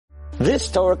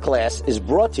This Torah class is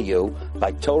brought to you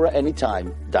by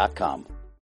TorahAnytime.com.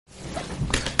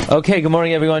 Okay, good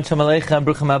morning everyone. Shalom Aleichem,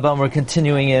 Bruchim Abam. We're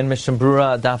continuing in Mishnah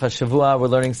Brura, Daf HaShavua. We're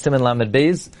learning Siman Lamed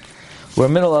Beis. We're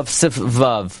middle of Sif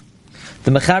Vav.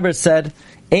 The Mechaber said,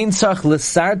 Ein tzarich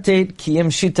l'sartet ki im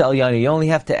shita al yani. You only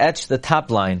have to etch the top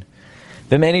line.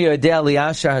 V'meni yodea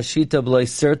liyashar hashita b'lo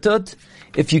yisirtut.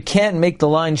 If you can't make the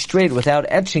line straight without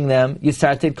etching them,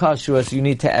 yisartet kashrua, so you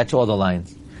need to etch all the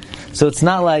lines. So it's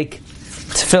not like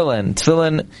tefillin.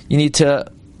 Tefillin, you need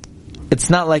to... It's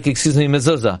not like,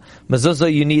 mezuzah.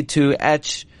 Mezuzah, you need to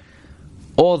etch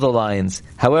all the lines.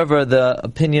 However, the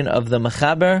opinion of the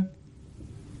Mechaber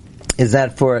is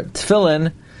that for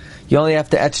tefillin, you only have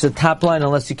to etch the top line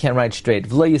unless you can't write straight.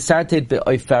 V'lo yisartet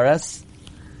be'oiferes.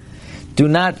 Do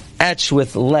not etch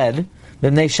with lead,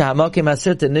 because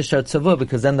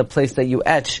then the place that you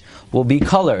etch will be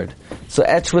colored. So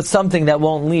etch with something that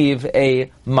won't leave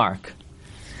a mark.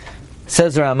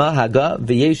 Says Rama Haga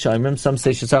v'yesha. Some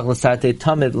say shetzarich l'sartei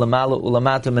tamid l'malu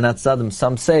u'lamata min hatzadim.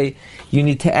 Some say you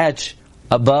need to etch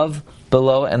above,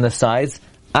 below, and the sides.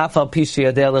 Afal pi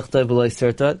sheyadei lichtov v'lo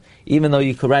yisirtot. Even though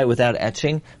you could write without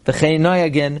etching. V'chein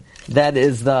noyagin. That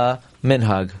is the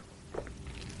minhag.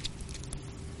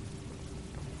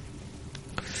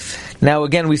 Now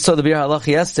again, we saw the Bir Halacha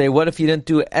yesterday. What if you didn't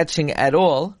do etching at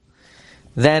all?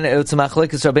 Then it's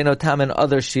machlekes Rabbeinu Tam and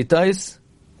other shitos.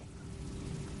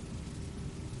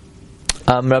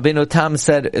 Rabbeinu Tam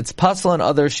said it's possible, and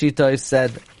other shitos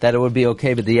said that it would be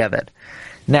okay with the Yevet.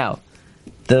 Now,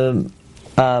 the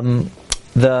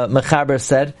Mechaber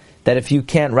said that if you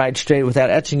can't write straight without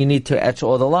etching, you need to etch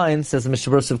all the lines. Says the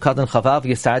Mishnah Berurah of Katan Chavav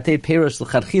Yisartei Perush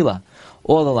L'Chadchila.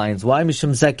 All the lines. Why?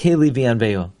 Mishum Zakeli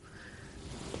V'Yanveyu.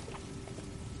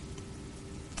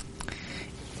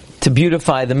 To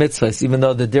beautify the mitzvahs, even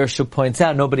though the Dirshu points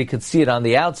out nobody could see it on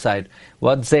the outside.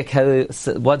 What Zakeli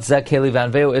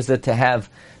Vanveu is it to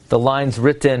have the lines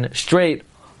written straight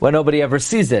when nobody ever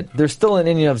sees it? There's still an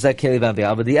Indian of Zakeli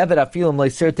Vanveu, but the Evet Afilim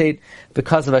Leisirtate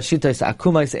because of Ashitais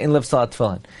Akumais in Liv Salat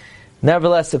Tefillin.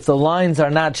 Nevertheless, if the lines are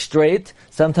not straight,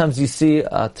 sometimes you see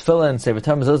Tefillin, say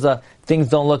Mezuzah, things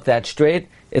don't look that straight.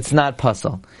 It's not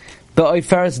puzzle. The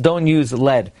Oiferes don't use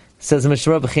lead. Says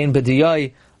Mishnah B'chein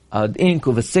B'diyai. Ink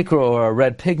of a sikra or a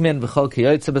red pigment, v'chol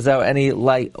kiyotze b'zeh, any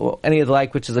light, or any of the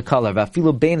like which is a color.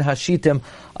 V'afilu bein hashitim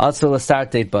also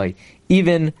l'sartet by.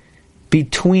 Even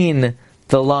between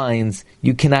the lines,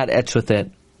 you cannot etch with it.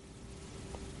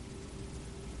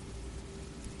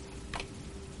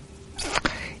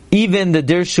 Even the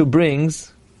Dirshu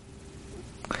brings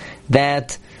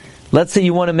that, let's say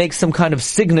you want to make some kind of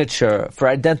signature for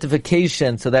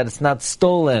identification so that it's not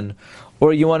stolen,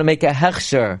 or you want to make a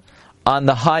hechsher on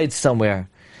the hide somewhere.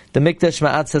 The Mikdash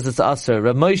Ma'at says it's Asr.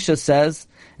 Rav Moshe says,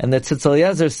 and the Tzitz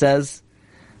Eliezer says,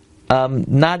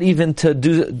 not even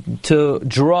to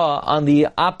draw on the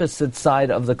opposite side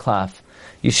of the cloth.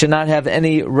 You should not have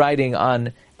any writing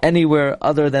on anywhere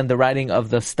other than the writing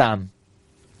of the stam.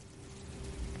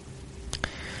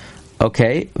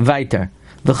 Okay, weiter.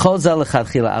 V'chol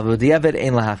lechatchila avu b'diavad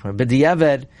ein lahachmer.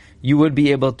 B'diavad, you would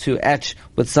be able to etch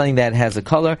with something that has a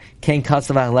color. Kein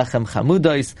kasavah lechem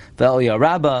chamudois ve'el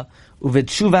yaraba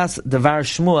uvetshuvas devar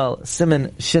Shmuel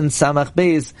siman shin samach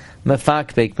beis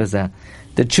mefakbek b'zeh.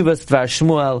 The tshuvas devar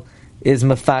Shmuel is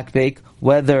mefakbek,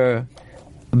 whether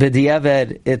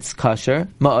b'diavad it's kosher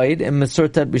ma'oid in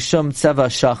mesurtat b'shum tzeva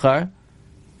shachar.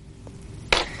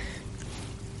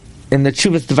 In the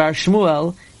tshuvas devar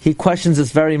Shmuel, he questions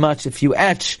this very much. If you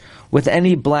etch with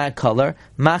any black color,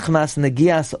 machmas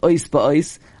negias ois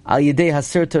ba'ois al yedei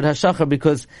hasirtut hashachar,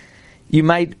 because you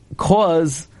might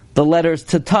cause the letters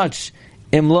to touch.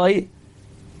 Imloi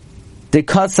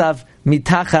dekasav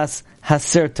mitachas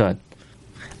hasirtut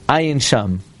ayin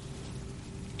sham.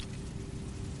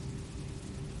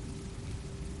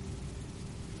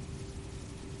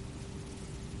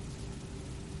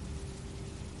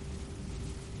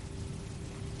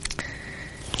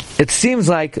 It seems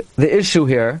like the issue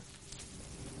here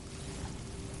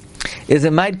is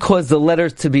it might cause the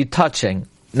letters to be touching.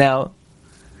 Now,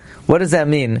 what does that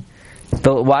mean?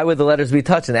 Why would the letters be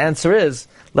touching? The answer is,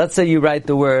 let's say you write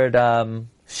the word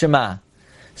Shema.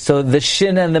 So the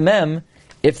Shin and the Mem,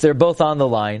 if they're both on the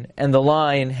line, and the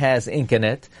line has ink in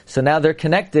it, so now they're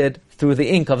connected through the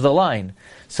ink of the line.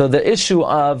 So the issue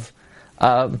of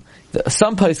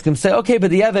some poskim can say, okay, but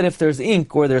the Yevet, if there's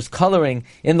ink or there's coloring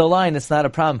in the line, it's not a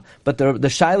problem. But the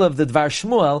shaila of the Dvar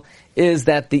Shmuel is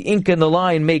that the ink in the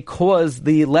line may cause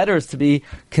the letters to be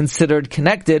considered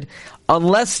connected,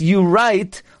 unless you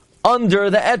write under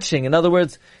the etching. In other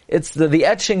words, it's the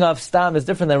etching of stam is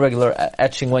different than regular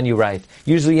etching when you write.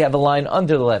 Usually you have a line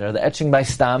under the letter. The etching by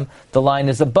stam, the line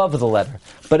is above the letter.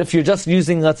 But if you're just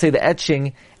using, let's say, the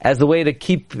etching as a way to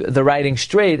keep the writing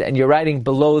straight, and you're writing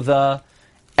below the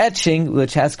etching,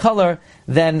 which has color,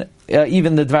 then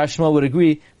even the Dvar Shmuel would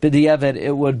agree, b'diavad,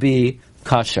 it would be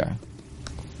kosher.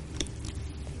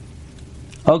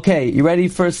 Okay, you ready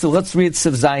first? So let's read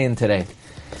Siv Zayin today.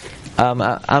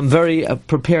 I'm very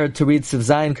prepared to read Siv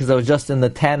Zayin because I was just in the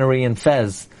tannery in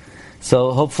Fez.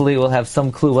 So hopefully we'll have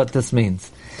some clue what this means.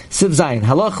 Siv Zayin,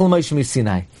 halach l'Moshe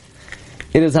Sinai.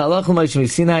 It is halach l'Moshe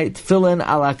Sinai, tefillin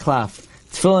ala klaf.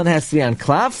 Tefillin has to be on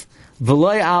klaf,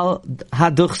 v'loy al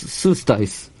haduch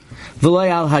sustais, v'loy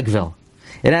al hagvel.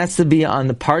 It has to be on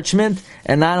the parchment,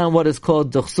 and not on what is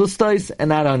called duch sustais, and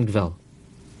not on gvel.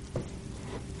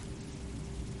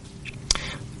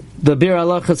 The Bir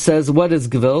Halacha says, what is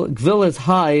gvil? Gvil is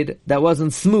hide that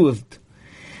wasn't smoothed.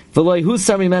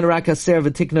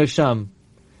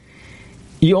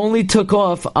 You only took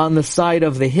off on the side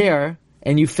of the hair,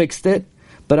 and you fixed it,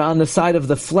 but on the side of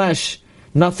the flesh,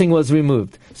 nothing was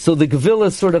removed. So the gvil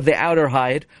is sort of the outer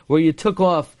hide, where you took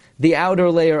off the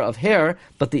outer layer of hair,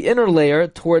 but the inner layer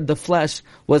toward the flesh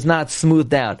was not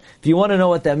smoothed out. If you want to know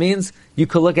what that means, you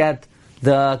could look at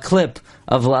the clip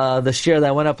of the share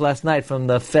that went up last night from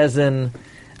the Fezin,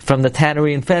 from the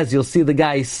tannery in Fez. You'll see the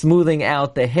guy smoothing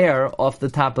out the hair off the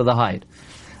top of the hide.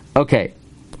 Okay,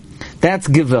 that's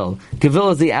gevil.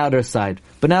 Gevil is the outer side.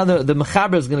 But now the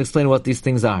Mechaber is going to explain what these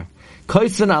things are.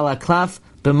 Koisvin ala klaf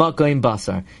b'makoim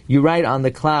basar. You write on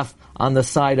the klaf on the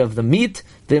side of the meat,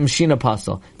 the imshina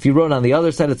pasal. If you wrote on the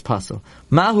other side, it's pasal.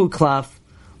 Mahu klaf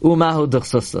umahu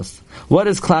duchsustas. What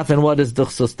is klaf and what is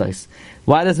duchsustas?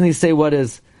 Why doesn't he say what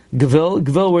is gvil?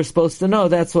 Gvil we're supposed to know.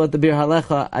 That's what the Bir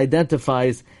Halecha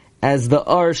identifies as the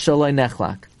ar shaloi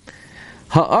nechlak.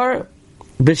 Ha'ar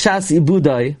b'shas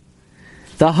ibudai,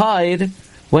 the hide,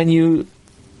 when you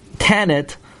tan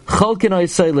it, cholkin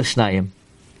oisoi l'shnayim.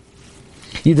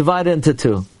 You divide it into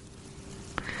two.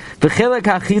 V'chelek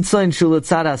ha'chitzon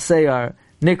shulatzad ha'seyar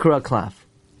nikra klaf.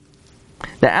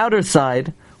 The outer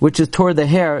side, which is toward the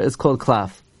hair, is called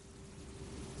klaf.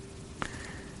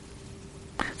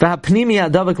 The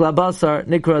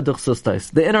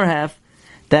inner half,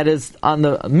 that is on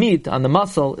the meat, on the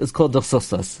muscle, is called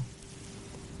duchsustas.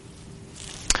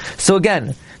 So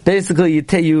again, basically you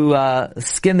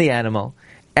skin the animal,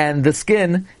 and the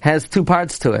skin has two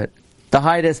parts to it. The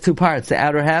hide has two parts, the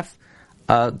outer half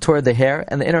toward the hair,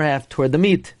 and the inner half toward the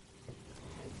meat.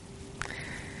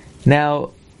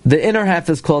 Now, the inner half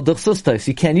is called duchsustas.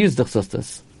 You can't use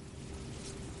duchsustas.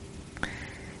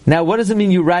 Now, what does it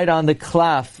mean you write on the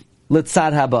klaf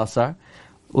litzad habasar?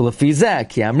 Ulafizeh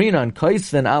ki amrinon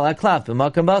koisvin ala klaf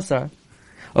b'makam basar.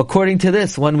 According to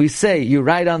this, when we say you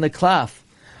write on the klaf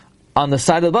on the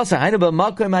side of the basar, hainu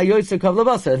b'makam hayoyser kav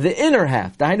lebasar, the inner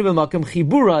half, the hainu b'makam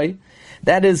chiburai,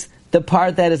 that is the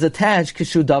part that is attached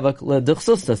kishu davak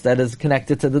leduchsustas, that is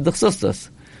connected to the duchsustas.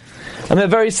 I mean,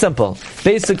 very simple.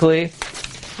 Basically,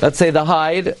 let's say the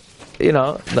hide,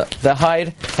 the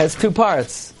hide has two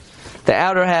parts. The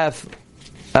outer half,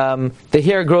 the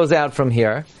hair grows out from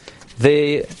here.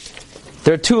 There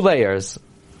are two layers.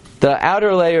 The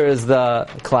outer layer is the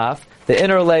klaf. The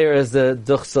inner layer is the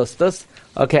duchsustas.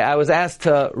 Okay, I was asked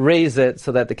to raise it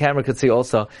so that the camera could see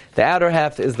also. The outer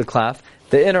half is the klaf.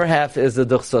 The inner half is the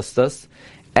duchsustas.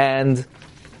 And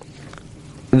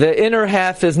the inner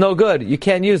half is no good. You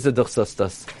can't use the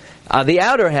duchsustas. The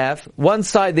outer half, one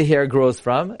side the hair grows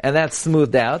from, and that's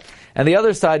smoothed out, and the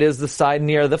other side is the side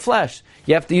near the flesh.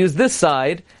 You have to use this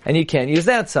side, and you can't use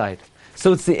that side.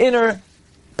 So it's the inner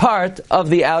part of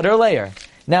the outer layer.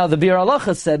 Now the Bir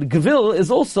Halacha said, gvil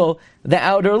is also the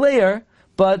outer layer,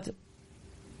 but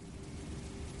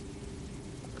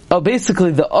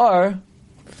basically the ar,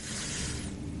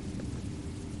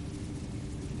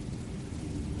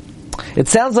 it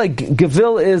sounds like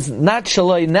gevil is not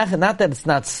shaloi nech, not that it's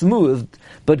not smooth,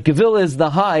 but gevil is the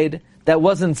hide that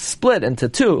wasn't split into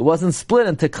two. It wasn't split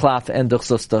into klaf and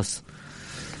duchsustas.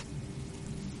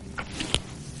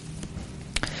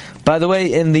 By the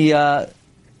way, in the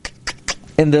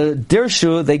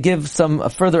Dirshu, they give some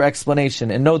further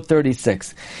explanation in note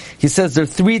 36. He says there are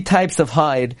three types of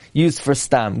hide used for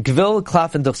stam: gvil,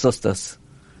 klaf, and duchsustas.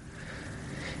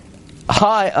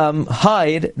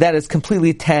 Hide that is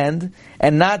completely tanned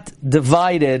and not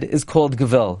divided is called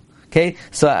gevil. Okay,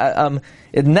 so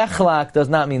nechlak does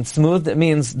not mean smooth; it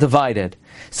means divided.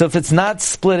 So if it's not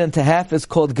split into half, it's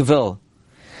called gevil.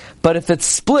 But if it's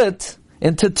split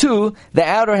into two, the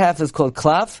outer half is called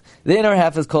klaf, the inner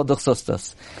half is called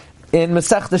duchsustas. in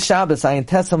Masechta Shabbos, Ayin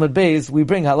Tes Amud Beis, we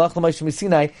bring Halach L'Moshe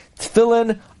Misinai,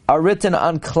 tefillin are written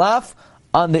on klaf,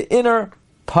 on the inner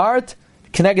part,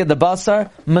 Keneged the basar.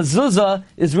 Mezuzah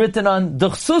is written on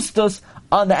duchsustus,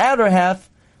 on the outer half,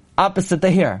 opposite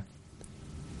the hair.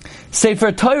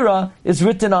 Sefer Torah is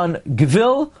written on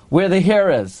gvil, where the hair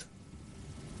is.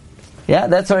 Yeah,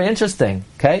 that's very interesting.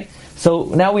 Okay, so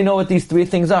now we know what these three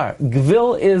things are.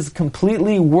 Gvil is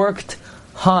completely worked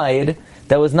hide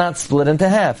that was not split into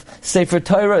half. Sefer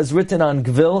Torah is written on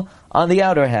gvil, on the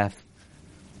outer half.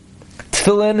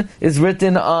 Tefillin is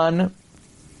written on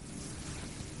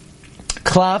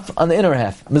klaf, on the inner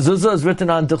half. Mezuzah is written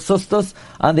on duchsustus,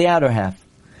 on the outer half.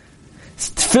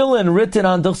 Tefillin written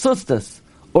on duchsustus,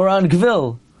 or on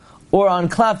gvil, or on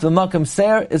klaf, the makam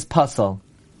ser, is pasal.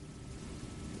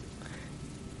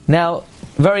 Now,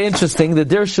 very interesting, the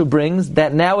Dirshu brings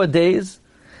that nowadays,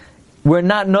 we're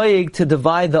not noyig to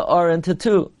divide the R into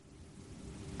two.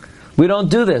 We don't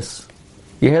do this.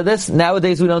 You hear this?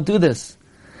 Nowadays we don't do this.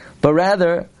 But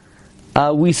rather,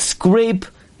 we scrape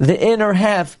the inner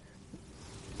half,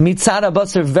 mitzad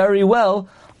basar, very well,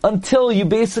 until you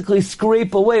basically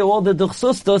scrape away all the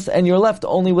duchsustos and you're left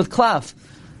only with klaf.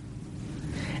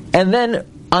 And then,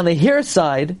 on the hair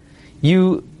side,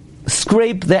 you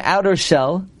scrape the outer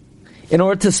shell in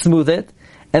order to smooth it,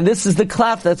 and this is the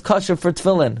klaf that's kosher for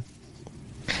tefillin.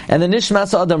 And the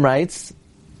Nishmas Adam writes,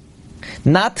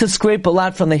 not to scrape a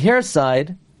lot from the hair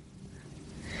side,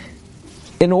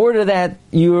 in order that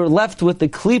you're left with the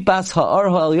klipas ha'ar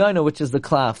ha'elyona, which is the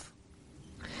klaf.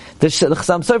 The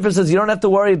Chassam Sofer says you don't have to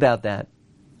worry about that,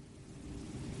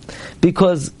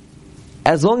 because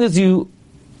as long as you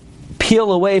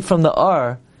peel away from the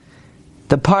ar,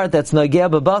 the part that's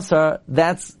nageh b'basar,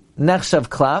 that's nechshav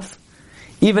klaf,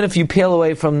 even if you peel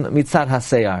away from mitzad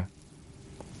haseyar.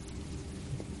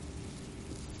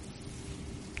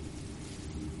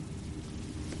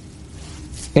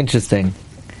 Interesting.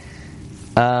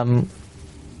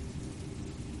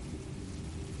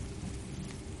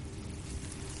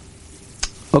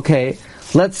 Okay,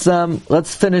 let's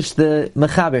finish the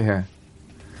mechaber here.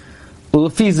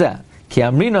 Ulefiza ki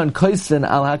amrinon koisen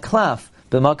al haklaf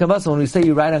b'makam basar. When we say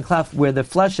you write on klaf where the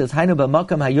flesh is, hainu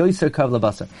b'makam hayoser kav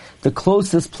labasar, the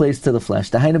closest place to the flesh.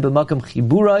 The hainu b'makam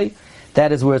chiburai,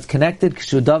 that is where it's connected.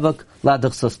 K'shudavak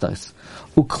ladachsustos.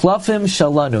 Uklafim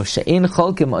shalanu she'in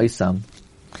cholkim oisam.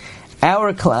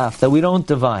 Our klaf that we don't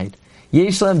divide,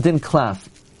 yeshlem din klaf.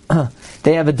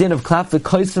 They have a din of klaf. The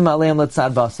koisim aleim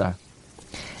letzad basar.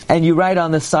 And you write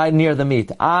on the side near the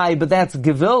meat. But that's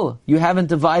gevil. You haven't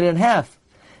divided in half.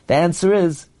 The answer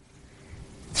is,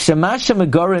 shemasha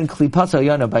megorin klipas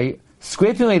hayana, by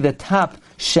scraping away the top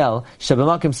shell,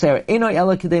 shabamakim ser, eno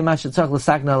ela kedei mashatzach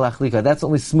l'sakna lachlika. That's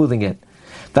only smoothing it.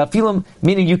 Vafilim,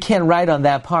 meaning you can't write on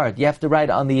that part. You have to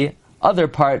write on the other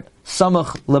part,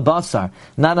 samach lebasar,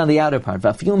 not on the outer part.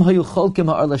 Vafilim hayu cholkim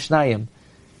ha'ar l'shnayim.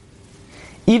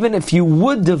 Even if you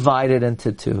would divide it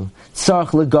into two, tzarach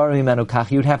legarim mimenu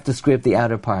kach, you'd have to scrape the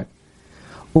outer part.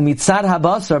 Umitzad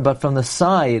habasar, but from the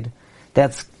side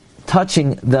that's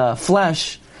touching the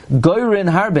flesh, goyrin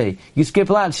harbe, you scrape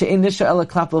a lot, she'in nisha ela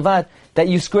klap levad, that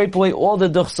you scrape away all the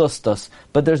duchsustos,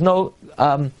 but there's no,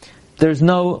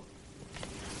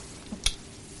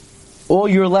 all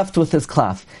you're left with is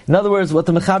klaf. In other words, what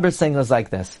the Mechaber is saying is like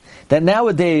this, that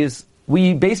nowadays,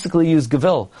 we basically use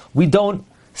gevil. We don't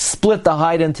split the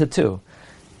hide into two.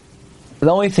 The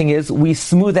only thing is, we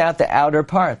smooth out the outer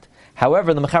part.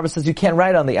 However, the Mechaber says you can't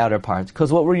write on the outer part,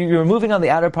 because what you're removing on the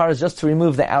outer part is just to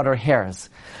remove the outer hairs.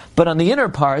 But on the inner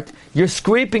part, you're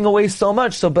scraping away so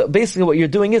much, so basically what you're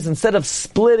doing is, instead of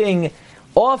splitting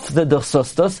off the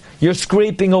duchsustos, you're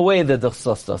scraping away the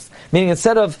duchsustos. Meaning,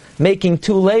 instead of making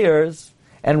two layers,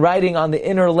 and writing on the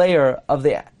inner layer of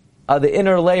the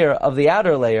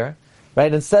outer layer,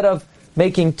 right, instead of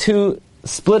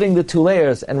splitting the two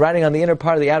layers and writing on the inner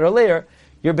part of the outer layer,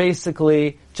 you're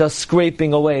basically just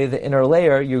scraping away the inner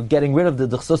layer. You're getting rid of the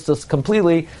duchsustos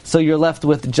completely, so you're left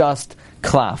with just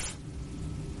klaf.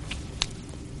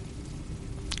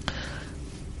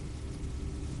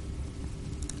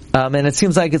 And it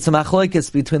seems like it's a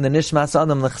machloikis between the Nishmas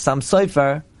Adam and the Chassam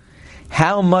Sofer,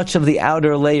 how much of the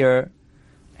outer layer,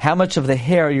 how much of the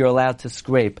hair you're allowed to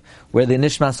scrape, where the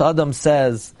Nishmas Adam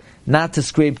says not to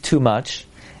scrape too much,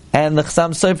 and the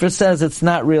Chassam Sofer says it's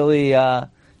not really,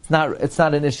 it's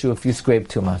not an issue if you scrape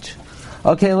too much.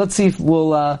 Okay, let's see if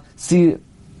we'll see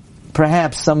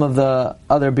perhaps some of the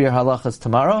other beer halachas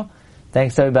tomorrow.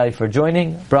 Thanks everybody for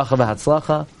joining. Bracha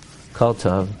v'hatzlacha. Kol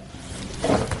tov.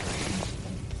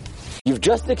 You've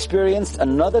just experienced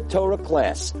another Torah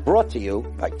class brought to you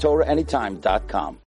by TorahAnytime.com.